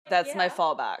That's my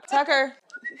fallback. Tucker.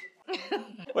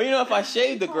 Well, you know, if I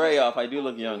shave the gray off, I do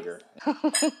look younger.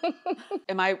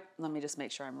 Let me just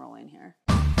make sure I'm rolling here.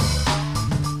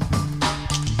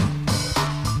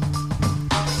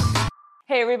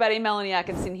 Hey everybody, Melanie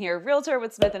Atkinson here, Realtor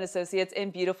with Smith & Associates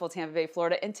in beautiful Tampa Bay,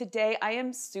 Florida. And today I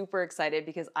am super excited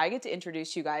because I get to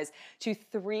introduce you guys to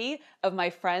 3 of my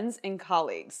friends and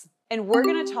colleagues. And we're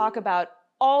gonna talk about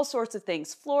all sorts of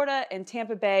things, Florida and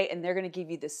Tampa Bay, and they're gonna give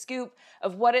you the scoop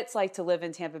of what it's like to live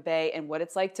in Tampa Bay and what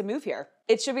it's like to move here.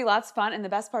 It should be lots of fun, and the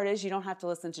best part is you don't have to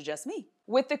listen to just me.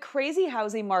 With the crazy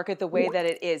housing market the way that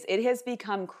it is, it has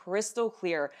become crystal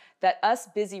clear that us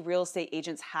busy real estate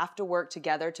agents have to work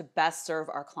together to best serve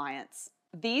our clients.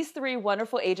 These 3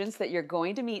 wonderful agents that you're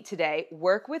going to meet today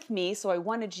work with me, so I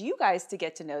wanted you guys to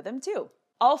get to know them too.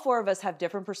 All 4 of us have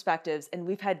different perspectives and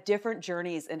we've had different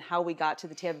journeys in how we got to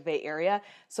the Tampa Bay area.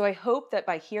 So I hope that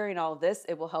by hearing all of this,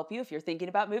 it will help you if you're thinking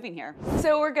about moving here.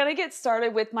 So we're gonna get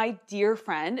started with my dear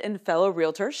friend and fellow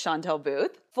realtor, Chantel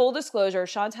Booth. Full disclosure,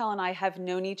 Chantel and I have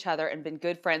known each other and been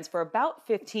good friends for about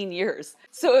 15 years.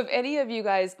 So if any of you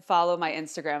guys follow my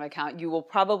Instagram account, you will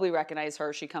probably recognize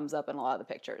her. She comes up in a lot of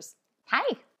the pictures.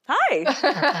 Hi.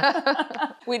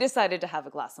 Hi. We decided to have a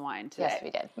glass of wine today. Yes, we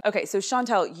did. Okay, so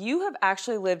Chantel, you have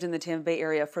actually lived in the Tampa Bay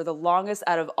area for the longest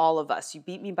out of all of us. You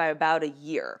beat me by about a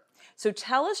year. So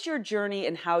tell us your journey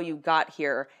and how you got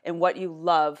here and what you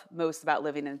love most about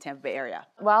living in the Tampa Bay area.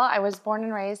 Well, I was born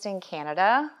and raised in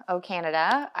Canada,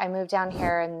 Canada. I moved down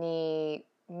here in the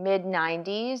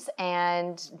mid-90s,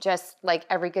 and just like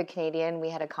every good Canadian, we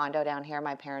had a condo down here,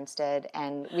 my parents did,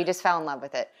 and we just fell in love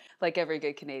with it. Like every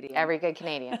good Canadian. Every good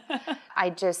Canadian. I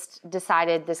just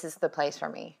decided this is the place for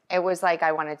me. It was like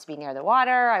I wanted to be near the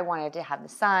water, I wanted to have the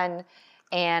sun,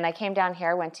 and I came down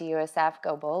here, went to USF,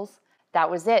 go Bulls.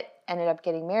 That was it. Ended up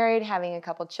getting married, having a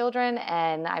couple children,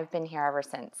 and I've been here ever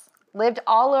since. Lived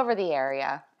all over the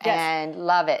area and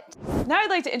love it. Now I'd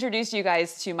like to introduce you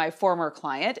guys to my former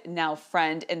client, now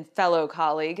friend and fellow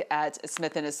colleague at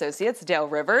Smith & Associates, Dale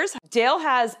Rivers. Dale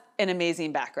has an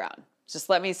amazing background. Just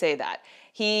let me say that.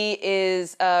 He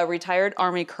is a retired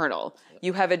Army colonel.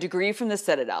 You have a degree from the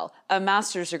Citadel, a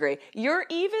master's degree. You're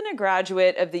even a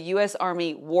graduate of the U.S.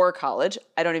 Army War College.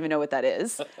 I don't even know what that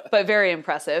is, but very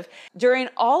impressive. During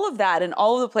all of that and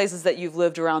all of the places that you've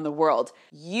lived around the world,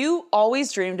 you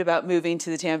always dreamed about moving to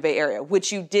the Tampa Bay area,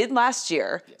 which you did last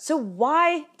year. So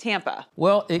why Tampa?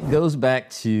 Well, it goes back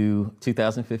to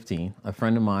 2015. A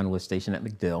friend of mine was stationed at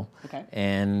MacDill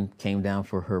and came down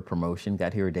for her promotion,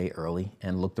 got here a day early,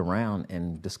 and looked around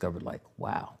and discovered, like,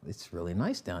 wow, it's really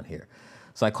nice down here.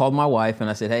 So I called my wife and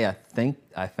I said, hey, I think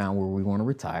I found where we want to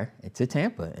retire. It's to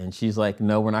Tampa. And she's like,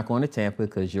 no, we're not going to Tampa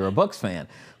because you're a Bucks fan.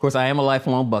 Of course, I am a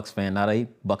lifelong Bucks fan, not a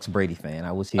Bucks Brady fan.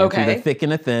 I was here through the thick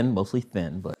and the thin, mostly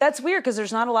thin. But that's weird because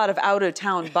there's not a lot of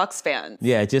out-of-town Bucks fans.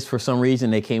 Yeah, just for some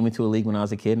reason, they came into a league when I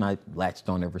was a kid and I latched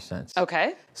on ever since.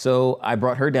 Okay. So I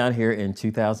brought her down here in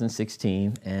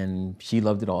 2016 and she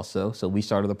loved it also. So we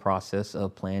started the process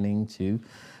of planning to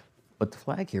put the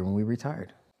flag here when we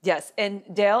retired. Yes, and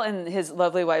Dale and his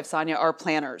lovely wife, Sonia, are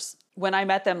planners. When I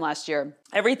met them last year,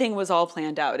 everything was all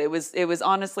planned out. It was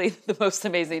honestly the most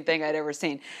amazing thing I'd ever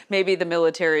seen. Maybe the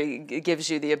military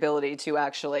gives you the ability to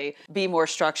actually be more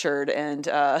structured and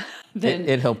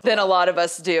than a lot of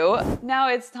us do. Now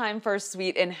it's time for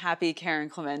sweet and happy Karen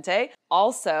Clemente,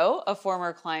 also a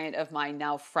former client of mine,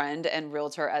 now friend and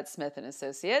realtor at Smith &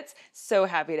 Associates. So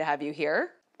happy to have you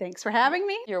here. Thanks for having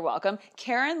me. You're welcome.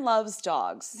 Karen loves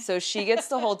dogs, so she gets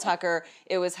to hold Tucker.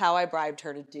 It was how I bribed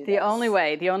her to do this. The only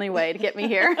way to get me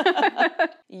here.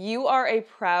 You are a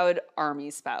proud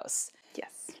Army spouse.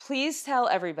 Yes. Please tell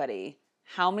everybody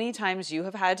how many times you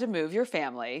have had to move your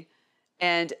family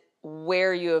and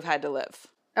where you have had to live.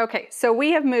 Okay, so we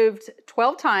have moved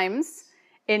 12 times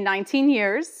in 19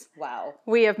 years. Wow.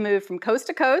 We have moved from coast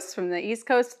to coast, from the East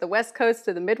Coast to the West Coast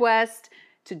to the Midwest,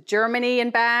 to Germany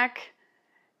and back.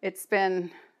 It's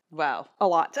been a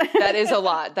lot. That is a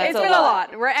lot. That's It's been a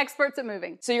lot. We're experts at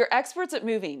moving. So you're experts at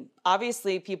moving.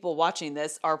 Obviously, people watching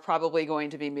this are probably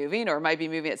going to be moving or might be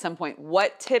moving at some point.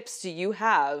 What tips do you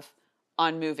have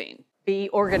on moving? Be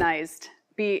organized.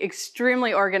 Be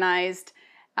extremely organized.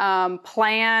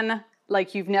 Plan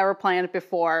like you've never planned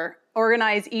before.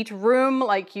 Organize each room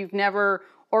like you've never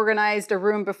organized a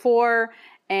room before.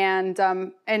 And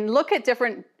look at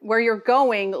where you're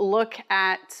going, look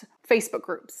at Facebook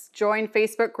groups. Join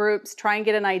Facebook groups, try and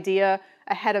get an idea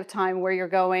ahead of time where you're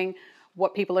going.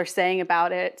 what people are saying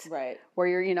about it. Right. Where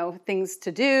you're, things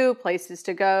to do, places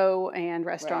to go, and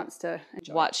restaurants to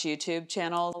enjoy. Watch YouTube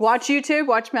channels. Watch YouTube,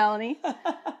 watch Melanie.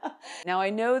 Now, I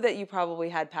know that you probably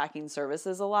had packing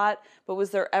services a lot, but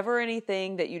was there ever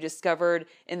anything that you discovered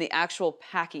in the actual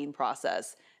packing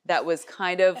process that was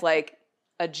kind of like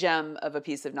a gem of a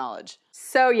piece of knowledge?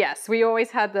 So yes, we always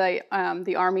had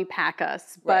the Army pack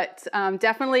us, but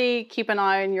definitely keep an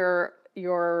eye on your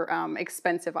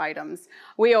expensive items.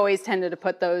 We always tended to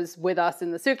put those with us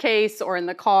in the suitcase or in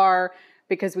the car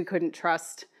because we couldn't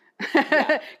trust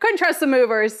the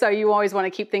movers. So you always want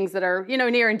to keep things that are,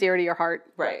 near and dear to your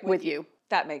heart with you.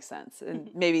 That makes sense. And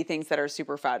maybe things that are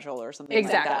super fragile or something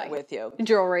like that with you.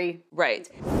 Jewelry. Right.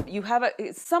 You have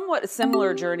a somewhat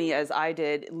similar journey as I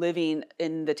did living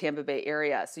in the Tampa Bay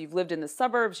area. So you've lived in the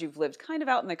suburbs, you've lived kind of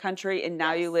out in the country, and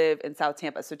now you live in South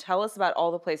Tampa. So tell us about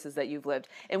all the places that you've lived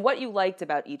and what you liked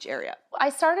about each area. I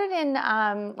started in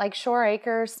like Shore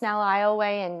Acres, Snell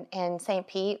Isleway, and St.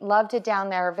 Pete. Loved it down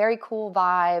there. Very cool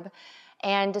vibe.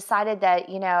 And decided that,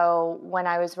 when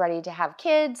I was ready to have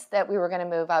kids, that we were going to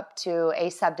move up to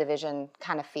a subdivision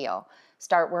kind of feel.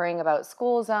 Start worrying about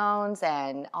school zones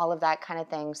and all of that kind of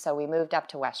thing. So we moved up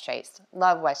to West Chase.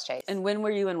 Love West Chase. And when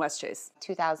were you in West Chase?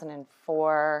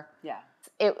 2004. Yeah.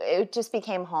 It just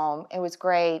became home. It was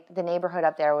great. The neighborhood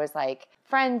up there was like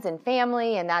friends and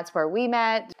family, and that's where we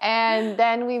met. And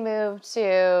then we moved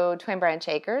to Twin Branch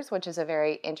Acres, which is a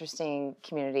very interesting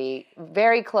community,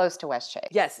 very close to West Chase.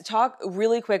 Yes, talk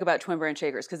really quick about Twin Branch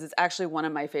Acres because it's actually one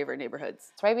of my favorite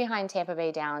neighborhoods. It's right behind Tampa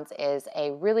Bay Downs is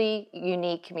a really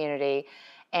unique community,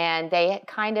 and they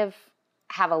kind of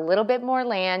have a little bit more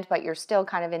land, but you're still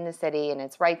kind of in the city, and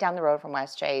it's right down the road from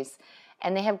West Chase.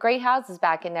 And they have great houses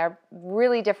back in there,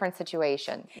 really different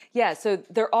situation. Yeah, so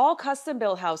they're all custom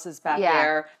built houses back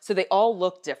there. So they all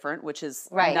look different, which is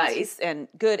nice and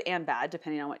good and bad,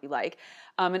 depending on what you like.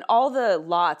 And all the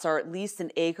lots are at least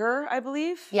an acre, I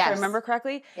believe, if I remember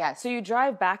correctly. Yes. So you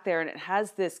drive back there and it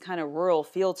has this kind of rural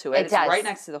feel to it. It's does. right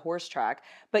next to the horse track,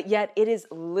 but yet it is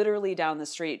literally down the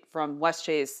street from West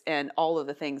Chase and all of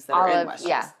the things that are in West Chase.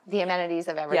 Yeah, the amenities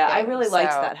of everything. Yeah, I really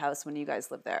liked that house when you guys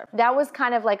lived there. That was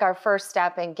kind of like our first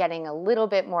step in getting a little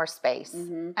bit more space.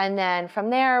 Mm-hmm. And then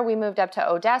from there, we moved up to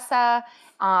Odessa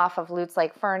off of Lutz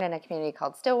Lake Fern in a community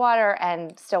called Stillwater.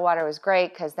 And Stillwater was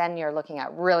great because then you're looking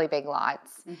at really big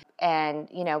lots and,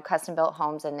 custom built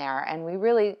homes in there. And we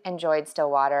really enjoyed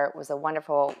Stillwater. It was a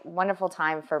wonderful, wonderful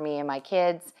time for me and my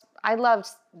kids. I loved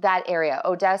that area.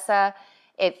 Odessa,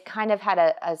 it kind of had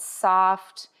a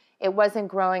soft, it wasn't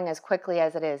growing as quickly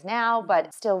as it is now,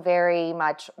 but still very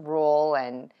much rural.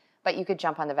 But you could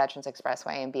jump on the Veterans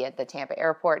Expressway and be at the Tampa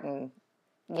airport in,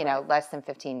 less than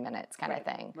 15 minutes kind of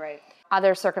thing. Right.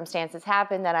 Other circumstances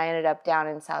happened that I ended up down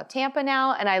in South Tampa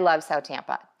now, and I love South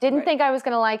Tampa. Didn't think I was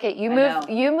going to like it. You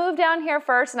moved down here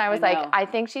first, and I was I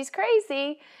think she's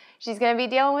crazy. She's going to be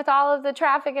dealing with all of the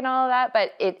traffic and all of that,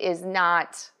 but it is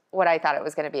not what I thought it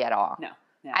was going to be at all. No.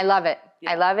 I love it.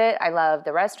 Yeah. I love it. I love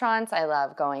the restaurants. I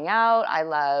love going out. I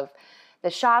love the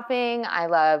shopping. I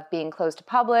love being close to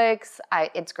Publix.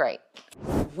 It's great.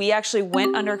 We actually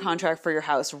went under contract for your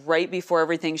house right before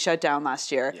everything shut down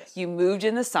last year. Yes. You moved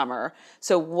in the summer.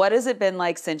 So what has it been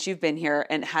like since you've been here,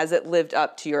 and has it lived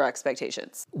up to your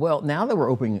expectations? Well, now that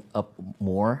we're opening up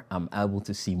more, I'm able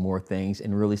to see more things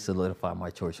and really solidify my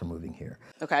choice for moving here.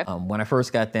 Okay. When I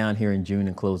first got down here in June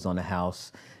and closed on the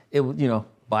house, it was,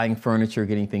 buying furniture,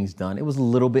 getting things done. It was a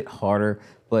little bit harder,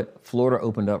 but Florida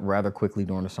opened up rather quickly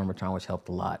during the summertime, which helped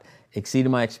a lot. Exceeded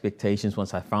my expectations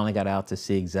once I finally got out to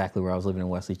see exactly where I was living in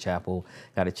Wesley Chapel.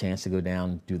 Got a chance to go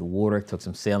down, do the water, took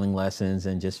some sailing lessons,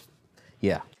 and just,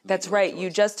 That's right. You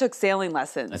just took sailing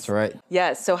lessons. That's right.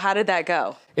 Yes. So how did that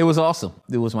go? It was awesome.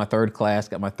 It was my third class,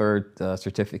 got my third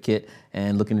certificate,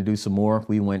 and looking to do some more.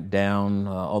 We went down,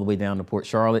 all the way down to Port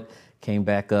Charlotte, came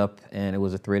back up, and it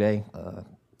was a 3-day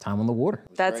time on the water.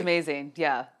 That's amazing.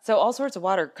 Yeah. So all sorts of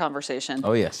water conversation.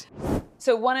 Oh, yes.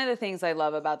 So one of the things I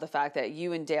love about the fact that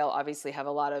you and Dale obviously have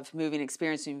a lot of moving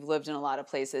experience and you've lived in a lot of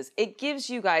places, it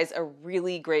gives you guys a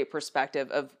really great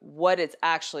perspective of what it's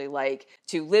actually like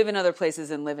to live in other places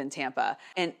and live in Tampa.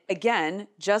 And again,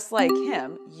 just like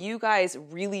him, you guys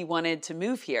really wanted to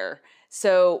move here.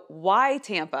 So why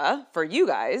Tampa for you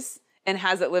guys? And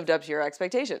has it lived up to your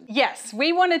expectations? Yes,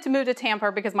 we wanted to move to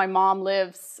Tampa because my mom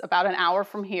lives about an hour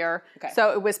from here. Okay.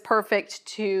 So it was perfect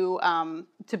to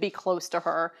be close to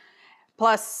her.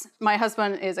 Plus, my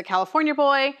husband is a California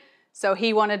boy, so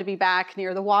he wanted to be back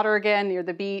near the water again, near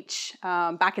the beach,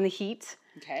 back in the heat,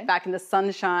 back in the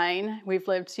sunshine. We've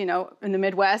lived, in the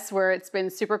Midwest where it's been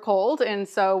super cold, and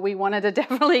so we wanted to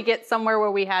definitely get somewhere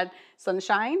where we had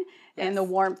sunshine and the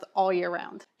warmth all year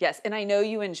round. Yes, and I know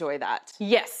you enjoy that.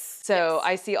 Yes. So yes.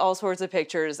 I see all sorts of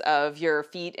pictures of your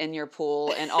feet in your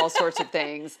pool and all sorts of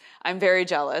things. I'm very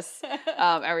jealous.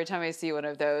 Every time I see one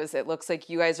of those, it looks like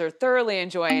you guys are thoroughly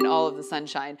enjoying all of the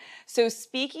sunshine. So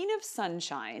speaking of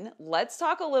sunshine, let's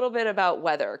talk a little bit about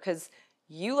weather, because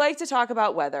you like to talk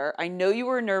about weather. I know you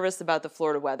were nervous about the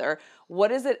Florida weather.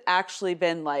 What has it actually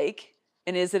been like?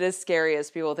 And is it as scary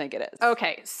as people think it is?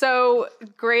 Okay, so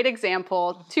great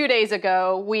example. 2 days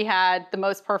ago, we had the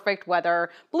most perfect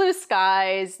weather, blue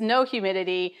skies, no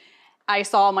humidity. I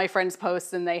saw my friends'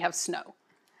 posts and they have snow.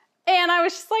 And I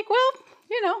was just like,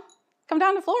 well, come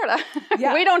down to Florida.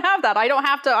 Yeah. We don't have that. I don't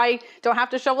have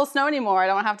to shovel snow anymore. I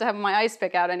don't have to have my ice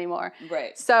pick out anymore.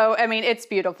 Right. So, I mean, it's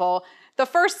beautiful. The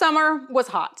first summer was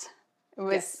hot.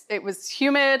 It was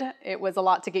humid. It was a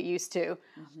lot to get used to.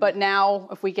 But now,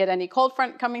 if we get any cold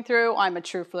front coming through, I'm a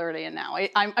true Floridian now.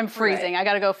 I'm freezing. Right. I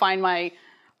got to go find my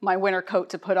winter coat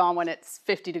to put on when it's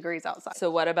 50 degrees outside. So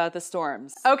what about the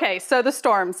storms? Okay, so the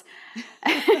storms.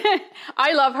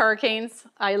 I love hurricanes.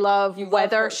 I love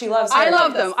weather. She loves I hurricanes.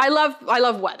 love them. I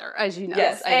love weather, as you know.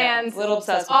 Yes, I know. And A little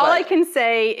obsessed with all I weather. can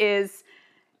say is,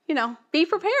 be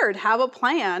prepared. Have a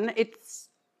plan.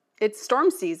 It's storm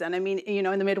season. I mean,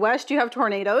 in the Midwest, you have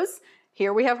tornadoes.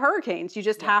 Here we have hurricanes. You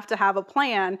just have to have a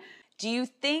plan. Do you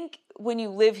think when you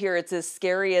live here, it's as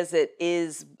scary as it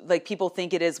is, like people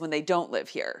think it is when they don't live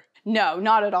here? No,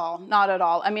 not at all. Not at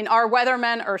all. I mean, our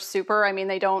weathermen are super. I mean,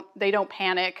 they don't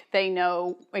panic. They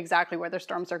know exactly where their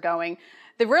storms are going.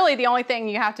 The only thing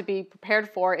you have to be prepared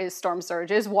for is storm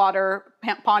surges, water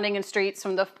ponding in streets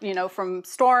from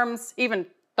storms, even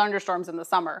thunderstorms in the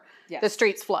summer. Yes. The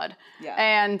streets flood. Yeah.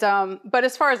 And but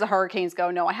as far as the hurricanes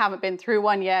go, no, I haven't been through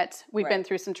one yet. We've been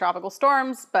through some tropical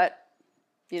storms, but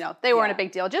they weren't a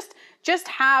big deal. Just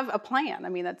have a plan. I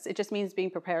mean, it just means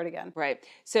being prepared again. Right.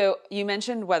 So you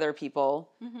mentioned weather people.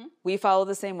 We follow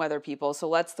the same weather people. So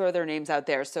let's throw their names out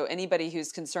there. So anybody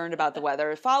who's concerned about the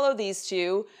weather, follow these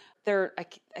two. They're,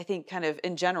 I think, kind of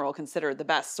in general considered the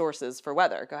best sources for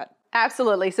weather. Go ahead.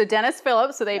 Absolutely. So Dennis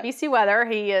Phillips with ABC Weather,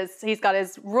 he's got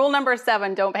his rule number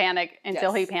 7, don't panic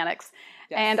until he panics.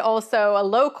 Yes. And also a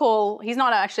local, he's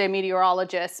not actually a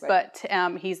meteorologist, but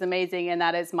he's amazing, and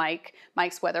that is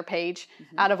Mike's weather page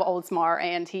out of Oldsmar,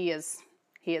 and he is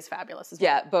fabulous as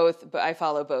well. Yeah, both. But I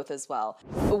follow both as well.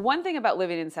 But one thing about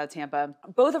living in South Tampa,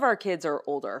 both of our kids are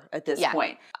older at this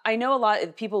point. I know a lot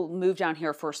of people move down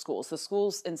here for schools. The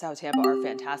schools in South Tampa are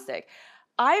fantastic.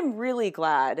 I'm really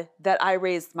glad that I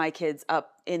raised my kids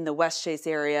up in the West Chase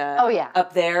area. Oh, yeah.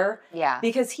 Up there. Yeah.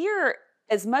 Because here,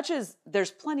 as much as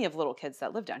there's plenty of little kids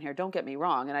that live down here, don't get me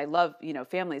wrong, and I love,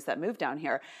 families that move down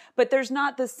here, but there's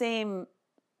not the same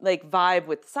vibe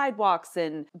with sidewalks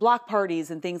and block parties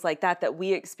and things like that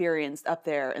we experienced up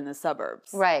there in the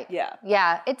suburbs. Right. Yeah.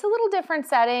 Yeah. It's a little different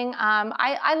setting.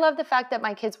 I love the fact that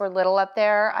my kids were little up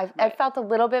there. I felt a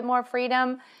little bit more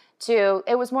freedom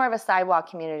it was more of a sidewalk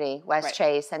community, West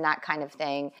Chase and that kind of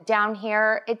thing. Down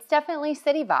here, it's definitely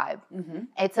city vibe.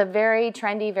 It's a very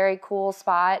trendy, very cool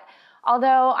spot.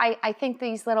 Although I think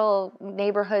these little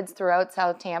neighborhoods throughout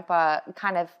South Tampa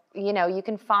kind of, you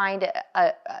can find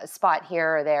a spot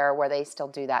here or there where they still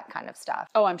do that kind of stuff.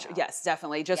 Oh, I'm sure. Yes,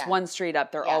 definitely. Just one street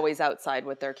up, they're always outside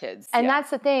with their kids. And that's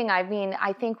the thing. I mean,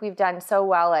 I think we've done so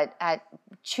well at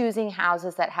choosing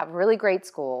houses that have really great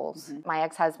schools. My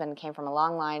ex-husband came from a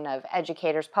long line of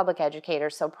educators, public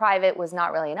educators, so private was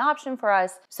not really an option for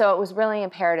us. So it was really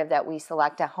imperative that we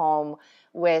select a home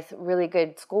with really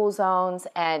good school zones.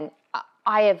 And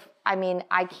I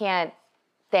can't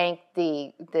thank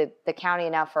the county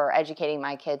enough for educating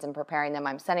my kids and preparing them.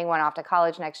 I'm sending one off to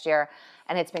college next year,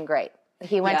 and it's been great.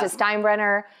 He went to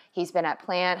Steinbrenner. He's been at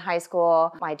Plant High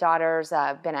School. My daughter's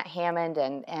been at Hammond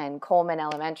and Coleman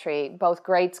Elementary, both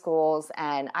great schools,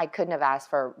 and I couldn't have asked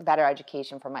for better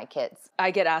education for my kids.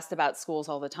 I get asked about schools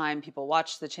all the time. People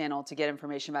watch the channel to get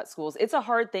information about schools. It's a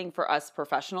hard thing for us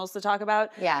professionals to talk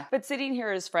about. Yeah. But sitting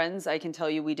here as friends, I can tell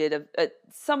you we did a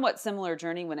somewhat similar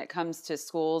journey when it comes to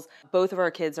schools. Both of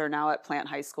our kids are now at Plant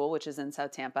High School, which is in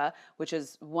South Tampa, which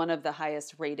is one of the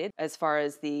highest rated as far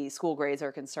as the school grades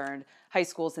are concerned. High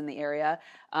schools in the area.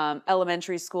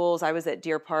 Elementary schools, I was at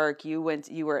Deer Park. You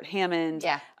were at Hammond.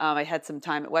 Yeah. I had some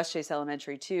time at West Chase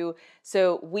Elementary too.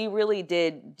 So we really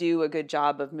did do a good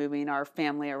job of moving our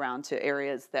family around to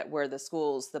areas where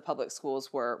the public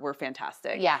schools were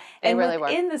fantastic. Yeah, they really were.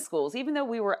 In the schools, even though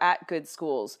we were at good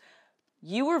schools,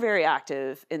 You were very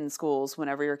active in schools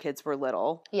whenever your kids were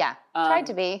little. Yeah, tried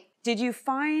to be. Did you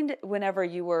find whenever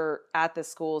you were at the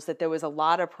schools that there was a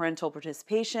lot of parental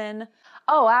participation?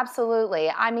 Oh, absolutely.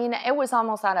 I mean, it was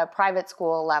almost on a private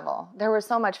school level. There was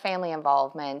so much family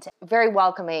involvement, very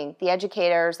welcoming. The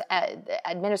educators, the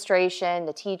administration,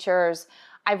 the teachers.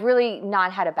 I've really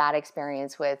not had a bad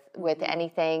experience with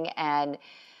anything. And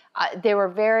they were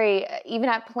very, even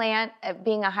at Plant,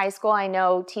 being a high school, I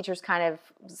know teachers kind of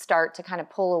start to kind of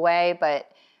pull away, but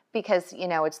because,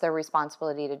 it's their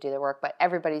responsibility to do the work, but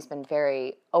everybody's been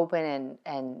very open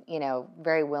and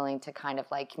very willing to kind of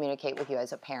like communicate with you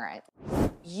as a parent.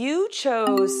 You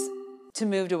chose to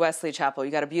move to Wesley Chapel.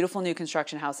 You got a beautiful new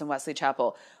construction house in Wesley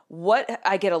Chapel.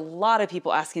 I get a lot of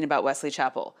people asking about Wesley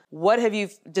Chapel. What have you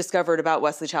discovered about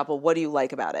Wesley Chapel? What do you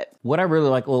like about it? What I really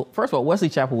like, well, first of all, Wesley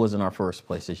Chapel wasn't our first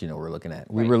place that, we're looking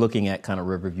at. We were looking at kind of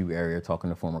Riverview area, talking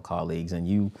to former colleagues, and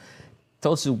you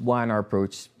told us why in our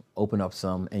approach, open up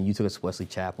some, and you took us to Wesley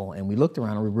Chapel, and we looked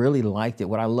around and we really liked it.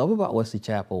 What I love about Wesley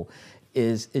Chapel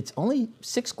is it's only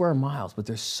 6 square miles, but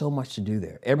there's so much to do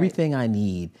there. Everything I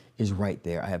need is right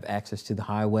there. I have access to the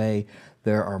highway.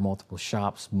 There are multiple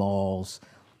shops, malls.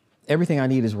 Everything I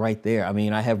need is right there. I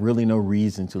mean, I have really no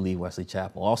reason to leave Wesley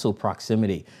Chapel. Also,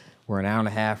 proximity. We're an hour and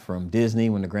a half from Disney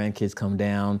when the grandkids come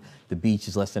down. The beach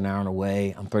is less than an hour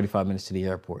away. I'm 35 minutes to the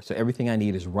airport. So everything I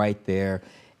need is right there.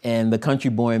 And the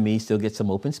country boy in me still gets some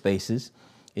open spaces.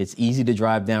 It's easy to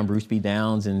drive down Bruce B.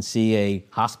 Downs and see a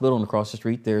hospital, and across the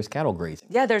street there's cattle grazing.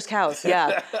 Yeah, there's cows.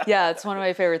 Yeah, yeah. It's one of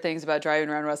my favorite things about driving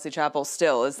around Wesley Chapel.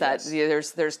 Still, is that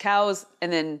there's cows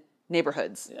and then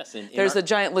neighborhoods. Yes, there's a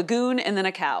giant lagoon and then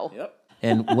a cow. Yep.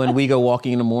 And when we go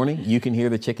walking in the morning, you can hear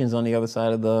the chickens on the other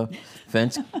side of the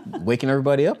fence waking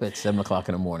everybody up at 7 o'clock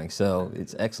in the morning. So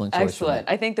it's excellent choice. Excellent.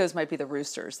 I think those might be the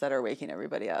roosters that are waking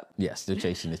everybody up. Yes, they're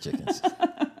chasing the chickens.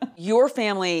 Your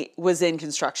family was in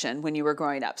construction when you were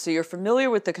growing up, so you're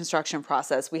familiar with the construction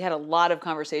process. We had a lot of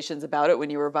conversations about it when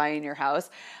you were buying your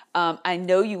house. I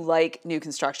know you like new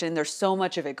construction. There's so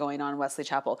much of it going on in Wesley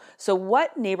Chapel. So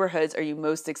what neighborhoods are you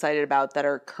most excited about that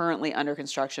are currently under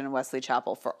construction in Wesley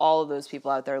Chapel for all of those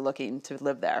people out there looking to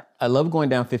live there? I love going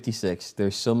down 56.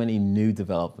 There's so many new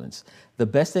developments. The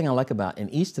best thing I like about in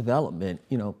each development,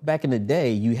 back in the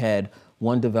day, you had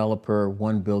one developer,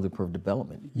 one builder per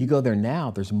development. You go there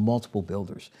now, there's multiple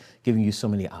builders giving you so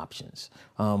many options.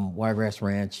 Wiregrass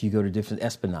Ranch, you go to different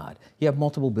Esplanade. You have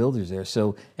multiple builders there.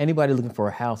 So anybody looking for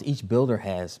a house, each builder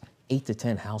has 8 to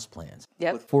 10 house plans.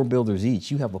 Yep. With 4 builders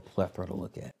each, you have a plethora to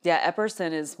look at. Yeah,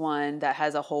 Epperson is one that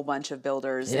has a whole bunch of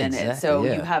builders in exactly, it. So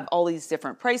you have all these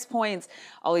different price points,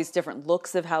 all these different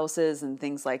looks of houses and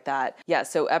things like that. Yeah,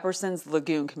 so Epperson's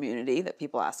Lagoon community that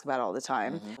people ask about all the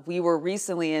time. Mm-hmm. We were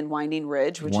recently in Winding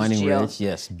Ridge, which is Ridge,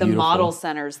 yes, beautiful. The model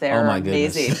centers there are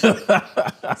amazing.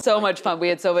 So much fun. We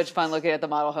had so much fun looking at the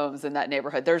model homes in that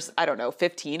neighborhood. There's,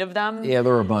 15 of them. Yeah,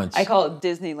 there were a bunch. I call it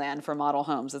Disneyland for model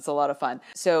homes. It's a lot of fun.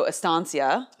 So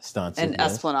Estancia and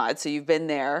Esplanade. So you've been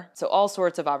there. So all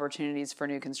sorts of opportunities for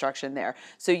new construction there.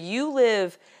 So you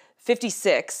live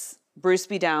 56, Bruce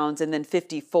B. Downs, and then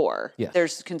 54. Yes.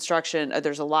 There's construction.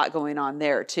 There's a lot going on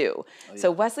there too. Oh, yeah.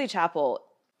 So Wesley Chapel,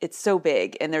 it's so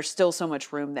big and there's still so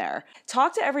much room there.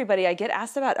 Talk to everybody. I get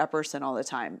asked about Epperson all the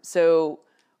time. So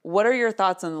what are your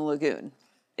thoughts on the lagoon?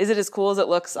 Is it as cool as it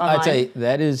looks online? I tell you,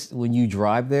 that is, when you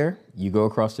drive there, you go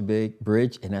across the big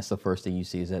bridge, and that's the first thing you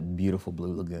see is that beautiful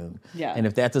blue lagoon. Yeah. And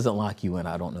if that doesn't lock you in,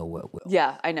 I don't know what will.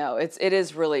 Yeah, I know. It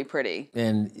is really pretty.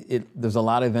 And there's a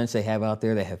lot of events they have out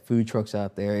there. They have food trucks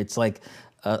out there. It's like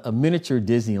a miniature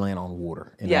Disneyland on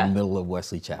water in the middle of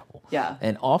Wesley Chapel. Yeah.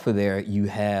 And off of there, you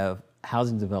have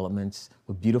housing developments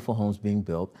with beautiful homes being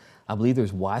built. I believe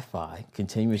there's Wi-Fi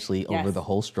continuously over the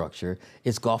whole structure.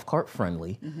 It's golf cart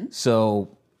friendly. Mm-hmm.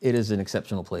 So it is an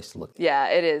exceptional place to look at. Yeah,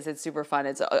 it is. It's super fun.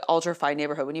 It's an ultra-fi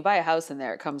neighborhood. When you buy a house in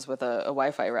there, it comes with a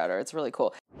Wi-Fi router. It's really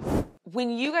cool. When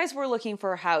you guys were looking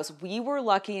for a house, we were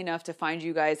lucky enough to find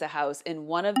you guys a house in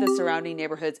one of the surrounding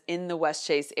neighborhoods in the West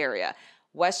Chase area.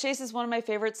 West Chase is one of my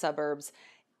favorite suburbs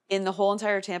in the whole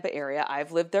entire Tampa area.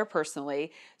 I've lived there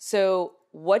personally. So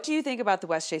what do you think about the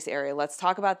West Chase area? Let's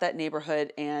talk about that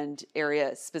neighborhood and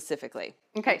area specifically.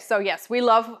 Okay, so yes, we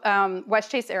love West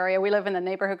Chase area. We live in a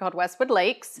neighborhood called Westwood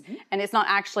Lakes, and it's not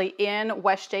actually in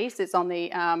West Chase. It's on the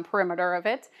perimeter of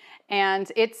it,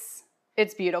 and it's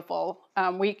beautiful.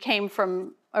 We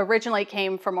originally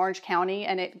came from Orange County,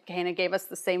 and it kind of gave us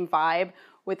the same vibe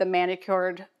with the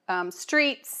manicured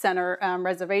streets, center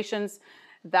reservations.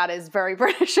 That is very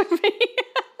British of me.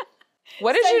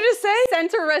 What did you just say?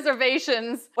 Center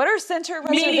reservations. What are center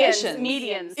reservations?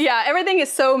 Medians. Yeah, everything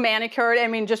is so manicured. I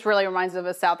mean, just really reminds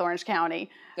of South Orange County.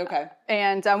 Okay.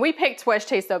 And we picked West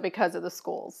Chase, though, because of the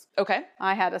schools. Okay.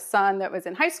 I had a son that was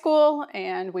in high school,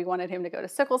 and we wanted him to go to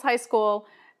Sickles High School.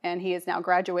 And he is now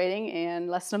graduating in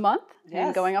less than a month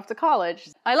and going off to college.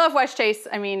 I love West Chase.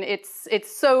 I mean, it's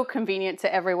so convenient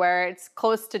to everywhere. It's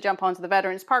close to jump onto the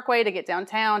Veterans Parkway to get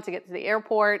downtown, to get to the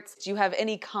airport. Do you have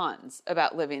any cons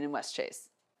about living in West Chase?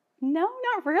 No,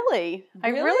 not really.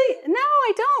 Really? No,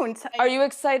 I don't. Are you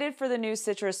excited for the new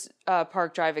Citrus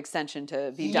Park Drive extension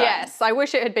to be done? Yes, I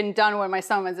wish it had been done when my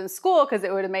son was in school because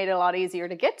it would have made it a lot easier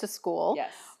to get to school.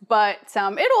 Yes. But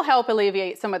it'll help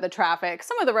alleviate some of the traffic.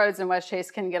 Some of the roads in West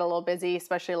Chase can get a little busy,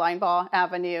 especially Linebaugh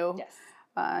Avenue. Yes.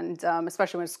 And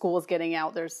especially when school's getting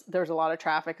out, there's a lot of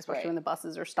traffic, especially when the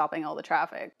buses are stopping all the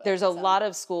traffic. There's a lot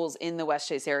of schools in the West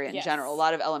Chase area in general, a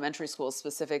lot of elementary schools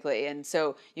specifically. And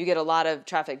so you get a lot of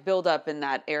traffic buildup in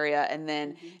that area. And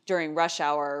then during rush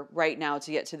hour, right now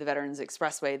to get to the Veterans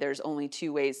Expressway, there's only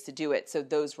 2 ways to do it. So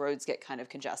those roads get kind of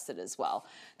congested as well.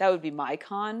 That would be my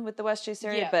con with the West Chase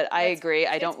area, but I agree.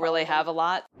 I don't really have a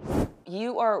lot.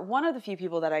 You are one of the few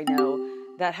people that I know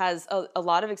that has a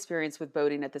lot of experience with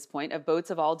boating at this point, of boats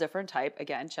of all different type.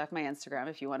 Again, check my Instagram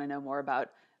if you want to know more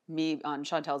about me on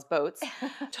Chantel's boats.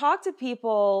 Talk to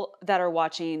people that are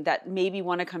watching that maybe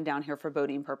want to come down here for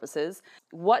boating purposes,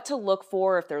 what to look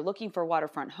for if they're looking for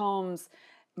waterfront homes,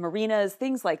 marinas,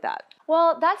 things like that.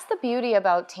 Well, that's the beauty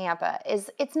about Tampa,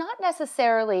 is it's not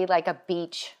necessarily like a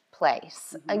beach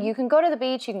place. You can go to the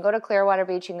beach, you can go to Clearwater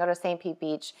Beach, you can go to St. Pete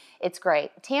Beach. It's great.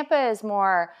 Tampa is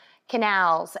more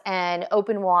canals and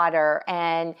open water,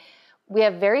 and we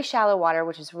have very shallow water,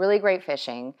 which is really great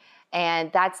fishing,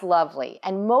 and that's lovely.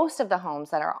 And most of the homes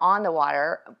that are on the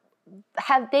water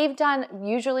they've done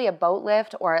usually a boat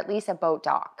lift or at least a boat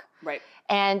dock. Right.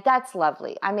 And that's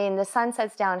lovely. I mean, the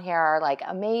sunsets down here are like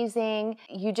amazing.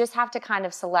 You just have to kind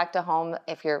of select a home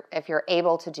if you're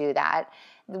able to do that,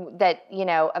 you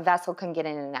know, a vessel can get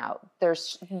in and out.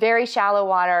 There's very shallow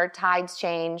water, tides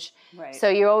change. Right. So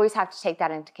you always have to take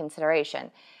that into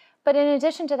consideration. But in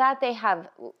addition to that, they have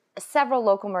several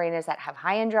local marinas that have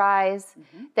high and dries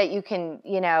that you can,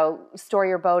 you know, store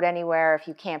your boat anywhere if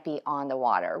you can't be on the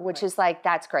water, which is like,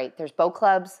 that's great. There's boat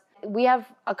clubs. We have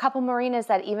a couple marinas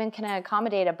that even can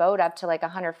accommodate a boat up to like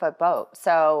 100-foot boat.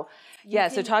 So yeah,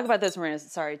 so talk about those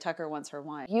marinas. Sorry, Tucker wants her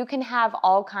wine. You can have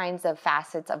all kinds of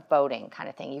facets of boating kind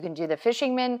of thing. You can do the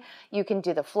fishermen, you can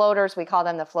do the floaters. We call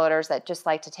them the floaters that just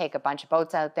like to take a bunch of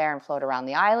boats out there and float around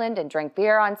the island and drink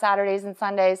beer on Saturdays and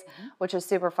Sundays, which is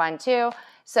super fun too.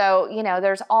 So, you know,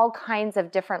 there's all kinds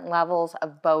of different levels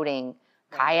of boating,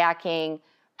 kayaking,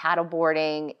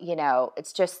 paddleboarding, you know,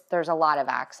 it's just, there's a lot of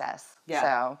access. Yeah.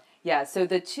 So. Yeah, so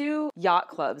the two yacht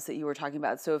clubs that you were talking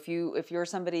about. So if you're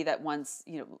somebody that wants,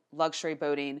 you know, luxury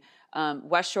boating,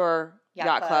 West Shore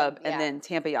Yacht Club and then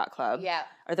Tampa Yacht Club. Yeah.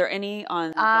 Are there any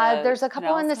on there's a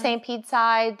couple in the St. Pete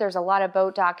side. There's a lot of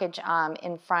boat dockage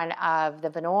in front of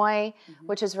the Vinoy,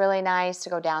 which is really nice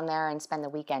to go down there and spend the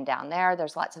weekend down there.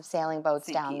 There's lots of sailing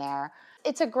boats down there.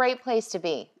 It's a great place to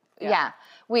be. Yeah.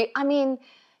 I mean,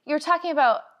 you're talking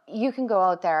about, you can go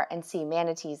out there and see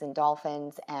manatees and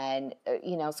dolphins and,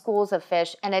 you know, schools of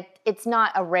fish. And it's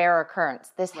not a rare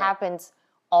occurrence. This happens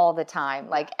all the time,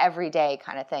 like every day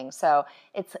kind of thing. So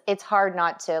it's hard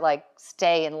not to like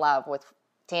stay in love with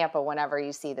Tampa whenever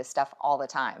you see this stuff all the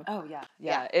time. Oh, yeah.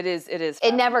 Yeah, it is.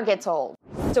 It never gets old.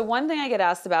 So one thing I get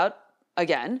asked about,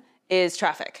 again, is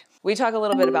traffic. We talk a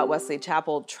little bit about Wesley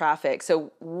Chapel traffic.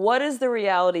 So what is the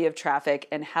reality of traffic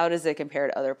and how does it compare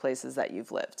to other places that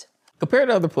you've lived? Compared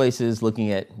to other places,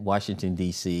 looking at Washington,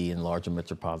 D.C. and larger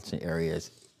metropolitan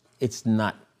areas, it's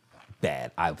not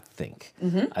bad, I would think.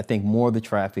 I think more of the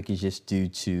traffic is just due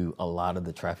to a lot of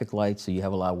the traffic lights. So you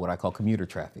have a lot of what I call commuter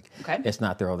traffic. Okay. It's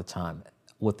not there all the time.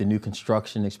 With the new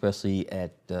construction, especially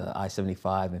at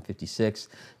I-75 and 56,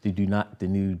 the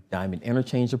new Diamond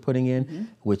interchange they're putting in,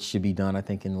 which should be done, I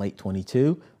think, in late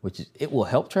 22, it will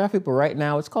help traffic, but right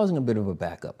now it's causing a bit of a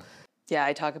backup. Yeah,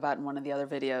 I talk about in one of the other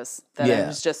videos that it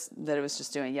was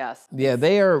just doing. Yes. Yeah,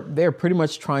 they're pretty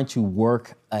much trying to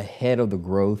work ahead of the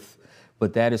growth,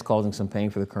 but that is causing some pain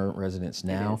for the current residents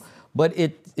now. But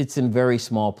it's in very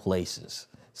small places.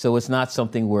 So it's not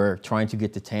something where trying to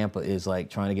get to Tampa is like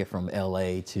trying to get from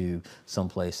LA to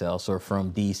someplace else or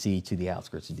from DC to the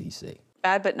outskirts of DC.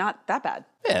 Bad, but not that bad.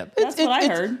 Yeah, That's what I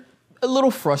heard. A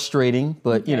little frustrating,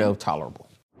 but you know, tolerable.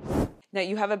 Now,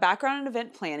 you have a background in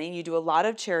event planning. You do a lot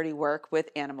of charity work with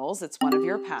animals. It's one of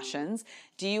your passions.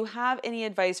 Do you have any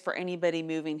advice for anybody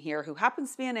moving here who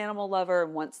happens to be an animal lover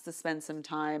and wants to spend some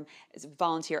time as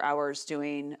volunteer hours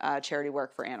doing charity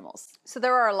work for animals? So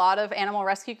there are a lot of animal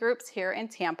rescue groups here in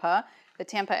Tampa. The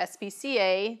Tampa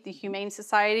SPCA, the Humane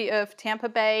Society of Tampa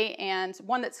Bay, and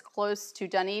one that's close to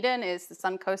Dunedin is the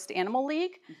Suncoast Animal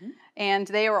League. And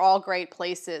they are all great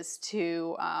places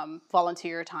to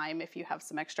volunteer your time if you have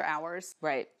some extra hours.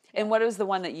 Right. And what was the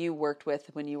one that you worked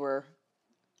with when you were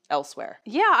elsewhere?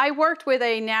 Yeah, I worked with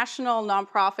a national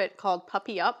nonprofit called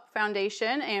Puppy Up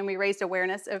Foundation, and we raised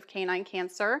awareness of canine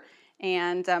cancer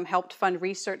and helped fund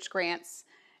research grants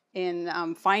in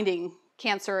finding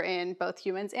cancer in both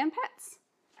humans and pets.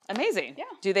 Amazing. Yeah.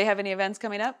 Do they have any events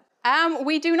coming up?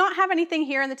 We do not have anything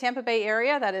here in the Tampa Bay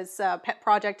area. That is a pet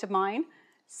project of mine.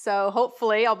 So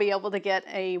hopefully I'll be able to get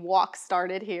a walk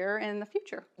started here in the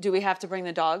future. Do we have to bring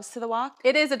the dogs to the walk?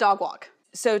 It is a dog walk.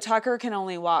 So Tucker can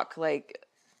only walk like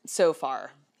so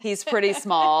far. He's pretty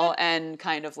small and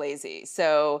kind of lazy.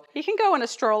 So He can go in a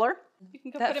stroller. You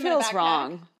can go that put him in a feels backpack.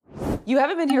 wrong. You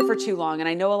haven't been here for too long, and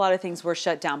I know a lot of things were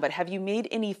shut down, but have you made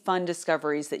any fun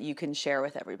discoveries that you can share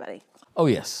with everybody? Oh,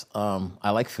 yes. I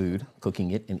like food,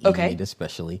 cooking it, and eating it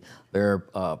especially. There are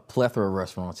a plethora of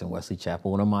restaurants in Wesley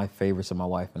Chapel. One of my favorites of my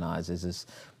wife and I's is this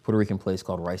Puerto Rican place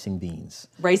called Rice and Beans.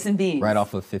 Rice and Beans. Right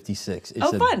off of 56.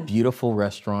 It's fun. Beautiful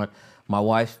restaurant. My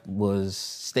wife was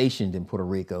stationed in Puerto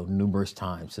Rico numerous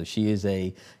times, so she is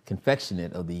a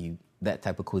confectionate of that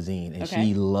type of cuisine, and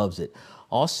she loves it.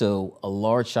 Also, a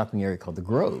large shopping area called The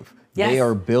Grove. Yes. They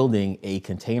are building a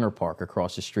container park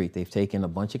across the street. They've taken a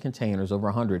bunch of containers, over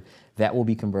 100, that will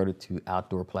be converted to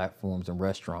outdoor platforms and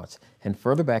restaurants. And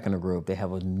further back in The Grove, they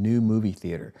have a new movie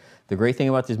theater. The great thing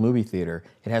about this movie theater,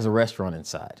 it has a restaurant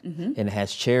inside. And it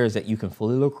has chairs that you can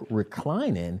fully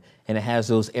recline in, and it has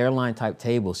those airline type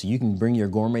tables, so you can bring your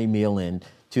gourmet meal in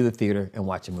to the theater and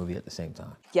watch a movie at the same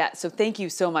time. Yeah, so thank you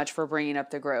so much for bringing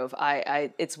up the Grove.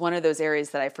 It's one of those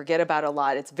areas that I forget about a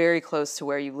lot. It's very close to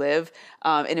where you live,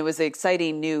 and it was an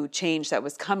exciting new change that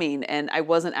was coming, and I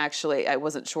wasn't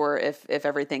sure if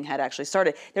everything had actually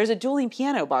started. There's a dueling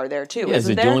piano bar there too, Yeah, there's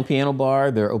isn't a there? dueling piano bar.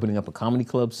 They're opening up a comedy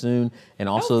club soon, and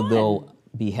also they'll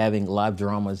be having live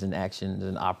dramas and actions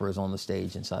and operas on the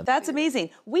stage inside. That's amazing.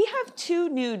 We have 2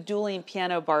 new dueling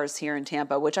piano bars here in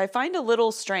Tampa, which I find a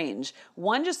little strange.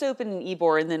 One just opened in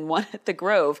Ybor and then one at the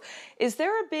Grove. Is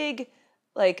there a big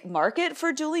market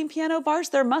for dueling piano bars?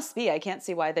 There must be. I can't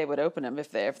see why they would open them if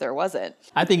there wasn't.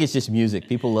 I think it's just music.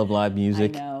 People love live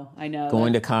music. I know.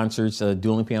 Going to concerts,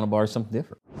 dueling piano bar is something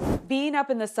different. Being up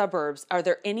in the suburbs, are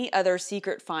there any other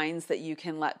secret finds that you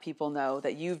can let people know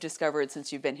that you've discovered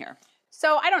since you've been here?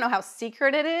 So I don't know how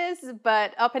secret it is,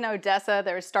 but up in Odessa,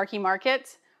 there's Starkey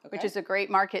Market, which is a great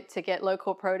market to get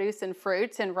local produce and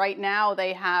fruits. And right now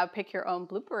they have pick your own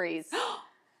blueberries.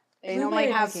 They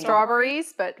normally have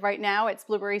strawberries, but right now it's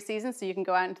blueberry season, so you can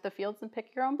go out into the fields and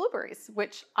pick your own blueberries,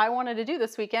 which I wanted to do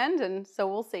this weekend, and so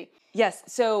we'll see. Yes.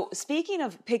 So speaking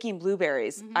of picking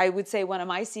blueberries, I would say one of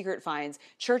my secret finds,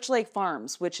 Church Lake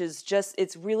Farms, which is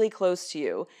it's really close to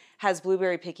you, has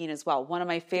blueberry picking as well. One of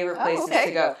my favorite places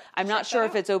to go. I'm not sure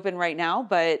if it's open right now,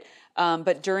 but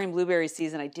during blueberry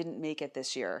season, I didn't make it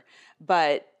this year,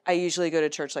 but I usually go to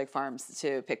Church Lake Farms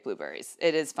to pick blueberries.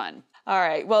 It is fun. All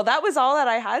right. Well, that was all that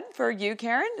I had for you,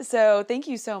 Karen. So thank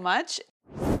you so much.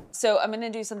 So I'm going to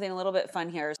do something a little bit fun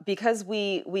here. Because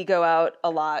we go out a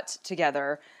lot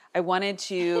together, I wanted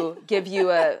to give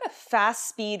you a fast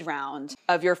speed round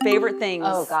of your favorite things.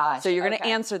 Oh, gosh. So you're going to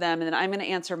answer them, and then I'm going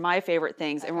to answer my favorite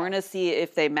things, and we're going to see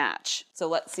if they match. So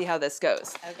let's see how this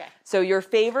goes. Okay. So your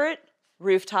favorite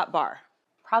rooftop bar?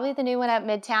 Probably the new one at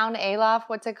Midtown, Aloft.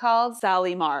 What's it called?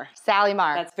 Sally Mar. Sally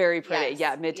Mar. That's very pretty. Yes.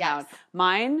 Yeah, Midtown. Yes.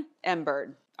 Mine,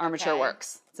 M-Bird. Armature Okay.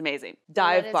 Works. It's amazing. that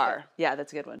Dive is Bar. good. Yeah,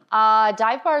 that's a good one.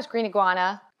 Dive Bar is Green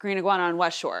Iguana. Green Iguana on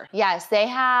West Shore. Yes, they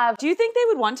have. Do you think they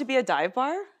would want to be a dive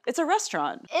bar? It's a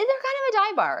restaurant. They're kind of a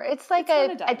dive bar. It's like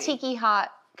kinda a divey. tiki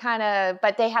hot kind of,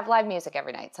 but they have live music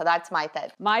every night. So that's my thing.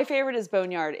 My favorite is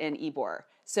Boneyard in Ybor.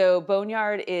 So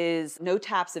Boneyard is no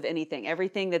taps of anything.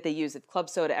 Everything that they use, club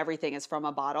soda, everything is from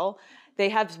a bottle. They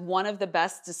have one of the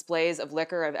best displays of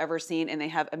liquor I've ever seen, and they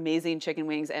have amazing chicken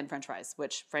wings and french fries,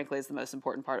 which frankly is the most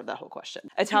important part of that whole question.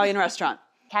 Italian restaurant.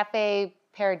 Cafe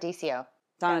Paradiso.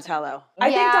 Donatello. I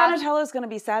think Yeah. Donatello's going to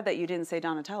be sad that you didn't say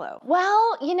Donatello.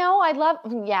 Well, I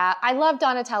love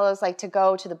Donatello's, like to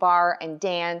go to the bar and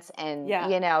dance and,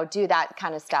 do that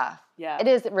kind of stuff. Yeah. It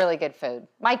is really good food.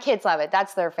 My kids love it.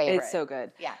 That's their favorite. It's so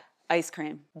good. Yeah. Ice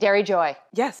cream. Dairy Joy.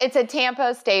 Yes. It's a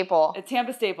Tampa staple. A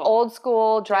Tampa staple. Old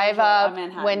school, drive up, on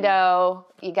Manhattan. window.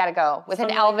 You got to go. With an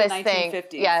From like Elvis the thing. 1950s.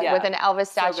 Yeah, with an Elvis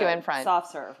So statue good. in front.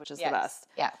 Soft serve, which is the best.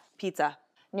 Yeah. Pizza.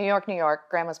 New York, New York,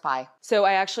 grandma's pie. So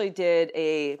I actually did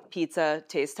a pizza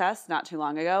taste test not too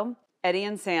long ago. Eddie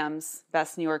and Sam's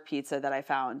best New York pizza that I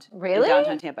found Really? in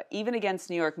downtown Tampa, even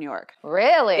against New York, New York.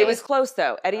 Really? It was close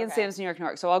though. Eddie and Sam's New York, New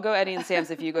York. So I'll go Eddie and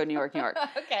Sam's if you go New York, New York.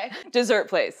 Okay. Dessert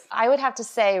place. I would have to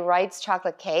say Wright's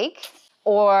chocolate cake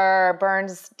or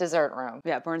Burns dessert room.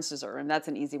 Yeah, Burns Dessert Room. That's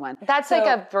an easy one. That's So-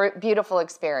 like a beautiful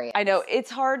experience. I know it's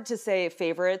hard to say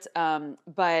favorites,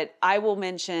 but I will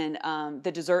mention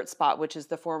the dessert spot, which is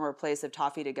the former place of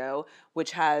Toffee to Go,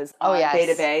 which has yes. Bay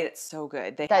to Bay. It's so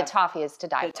good. They The have toffee is to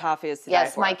die the for. toffee is to die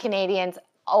Yes, for. my Canadians,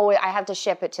 I have to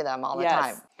ship it to them all the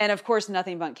time. And of course,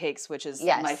 Nothing Bundt Cakes, which is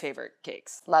Yes. my favorite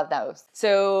cakes. Love those.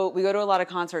 So we go to a lot of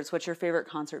concerts. What's your favorite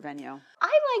concert venue?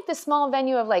 I like the small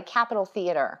venue of like Capitol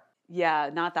Theater. Yeah,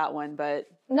 not that one, but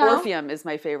No? Orpheum is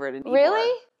my favorite. In Ybor.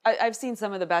 Really? I've seen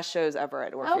some of the best shows ever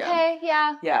at Orpheum. Okay,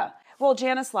 yeah. Yeah. Well,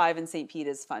 Janice Live in St. Pete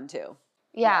is fun too.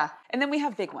 Yeah. And then we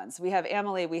have big ones. We have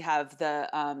Amelie. We have the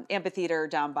amphitheater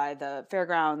down by the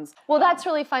fairgrounds. Well, that's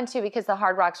really fun too because the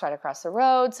Hard Rock's right across the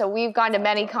road. So we've gone to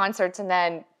many concerts and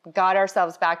then got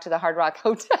ourselves back to the Hard Rock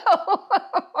Hotel.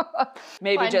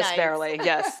 Maybe Fun just nights. barely.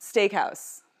 Yes.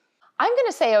 Steakhouse. I'm going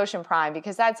to say Ocean Prime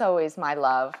because that's always my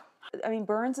love. I mean,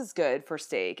 Burns is good for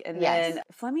steak. And Yes. then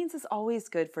Fleming's is always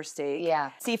good for steak.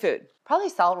 Yeah. Seafood. Probably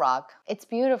Salt Rock. It's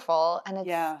beautiful and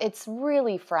Yeah. it's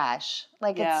really fresh.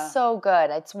 Like Yeah. it's so good.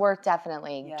 It's worth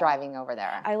definitely driving over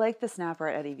there. I like the snapper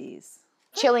at Eddie V's.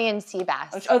 Chilean sea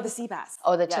bass. Oh, the sea bass.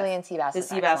 Oh, the Yes. Chilean sea bass. The is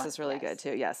sea bass excellent. is really Yes. good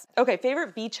too, yes. Okay,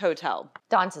 favorite beach hotel?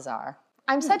 Don Cesar.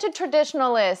 I'm such a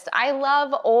traditionalist. I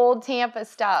love old Tampa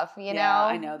stuff, you know? Yeah,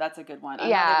 I know. That's a good one.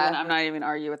 Yeah. I'm not even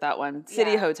argue with that one.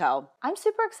 City Yeah. Hotel. I'm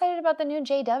super excited about the new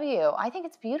JW. I think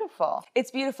it's beautiful.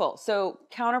 It's beautiful. So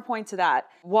counterpoint to that,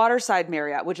 Waterside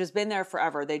Marriott, which has been there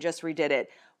forever. They just redid it.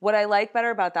 What I like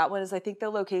better about that one is I think the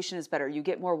location is better. You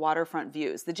get more waterfront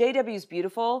views. The JW is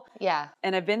beautiful. Yeah.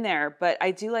 And I've been there, but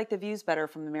I do like the views better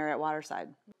from the Marriott Waterside.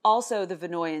 Also, the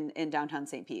Vinoy in downtown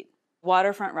St. Pete.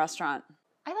 Waterfront restaurant.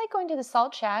 I like going to the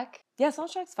Salt Shack. Yeah,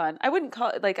 Salt Shack's fun. I wouldn't call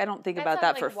it, like, I don't think That's about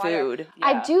not that like for water. food.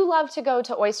 I Yeah. do love to go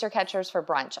to Oyster Catchers for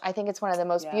brunch. I think it's one of the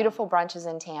most Yeah. beautiful brunches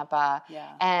in Tampa. Yeah.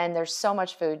 And there's so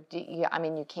much food. You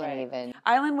can't Right. even.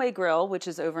 Island Way Grill, which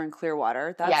is over in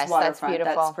Clearwater. That's Yes, that's waterfront.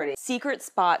 beautiful. That's pretty. Secret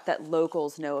spot that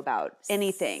locals know about.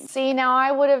 Anything. See, now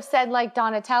I would have said like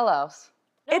Donatello's.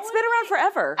 It's been around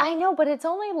forever. I know, but it's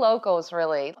only locals,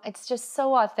 really. It's just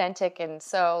so authentic and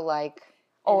so like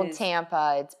old is.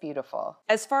 Tampa. It's beautiful.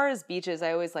 As far as beaches,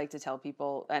 I always like to tell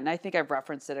people, and I think I've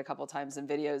referenced it a couple times in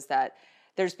videos, that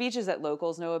there's beaches that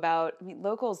locals know about. I mean,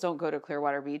 locals don't go to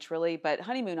Clearwater Beach really, but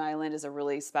Honeymoon Island is a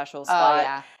really special spot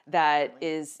yeah. that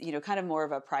is, kind of more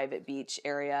of a private beach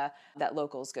area that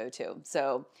locals go to.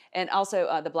 So, and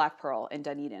also the Black Pearl in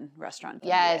Dunedin restaurant.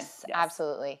 Yes,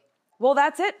 absolutely. Well,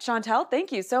 that's it, Chantel.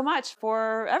 Thank you so much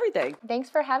for everything. Thanks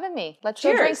for having me. Let's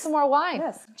go drink Cheers. some more wine.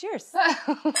 Yes. Cheers.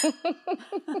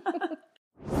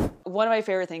 One of my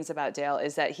favorite things about Dale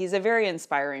is that he's a very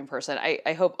inspiring person.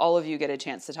 I hope all of you get a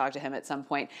chance to talk to him at some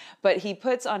point. But he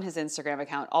puts on his Instagram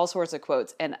account all sorts of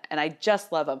quotes, and I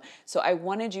just love them. So I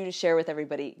wanted you to share with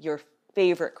everybody your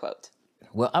favorite quote.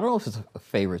 Well, I don't know if it's a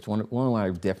favorite. It's one I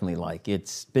definitely like.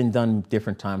 It's been done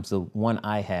different times. The one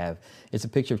I have, it's a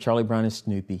picture of Charlie Brown and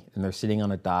Snoopy, and they're sitting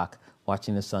on a dock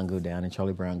watching the sun go down, and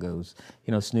Charlie Brown goes,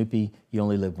 Snoopy, you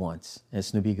only live once. And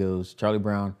Snoopy goes, Charlie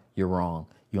Brown, you're wrong.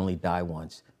 You only die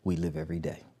once. We live every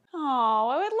day. Oh,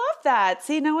 I would love that.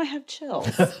 See, now I have chills.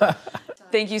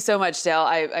 Thank you so much, Dale.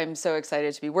 I'm so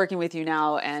excited to be working with you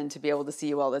now and to be able to see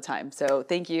you all the time. So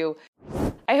thank you.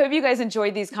 I hope you guys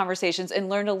enjoyed these conversations and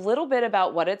learned a little bit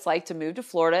about what it's like to move to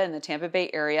Florida in the Tampa Bay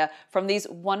area from these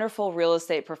wonderful real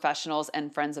estate professionals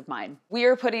and friends of mine. We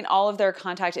are putting all of their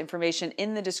contact information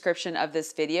in the description of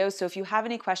this video. So if you have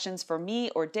any questions for me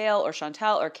or Dale or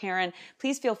Chantel or Karen,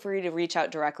 please feel free to reach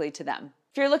out directly to them.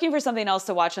 If you're looking for something else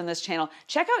to watch on this channel,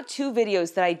 check out 2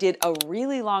 videos that I did a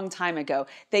really long time ago.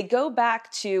 They go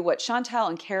back to what Chantel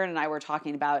and Karen and I were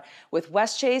talking about with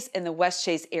West Chase and the West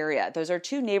Chase area. Those are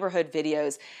 2 neighborhood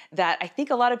videos that I think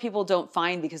a lot of people don't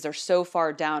find because they're so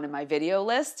far down in my video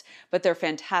list, but they're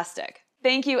fantastic.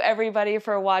 Thank you everybody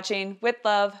for watching. With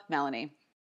love, Melanie.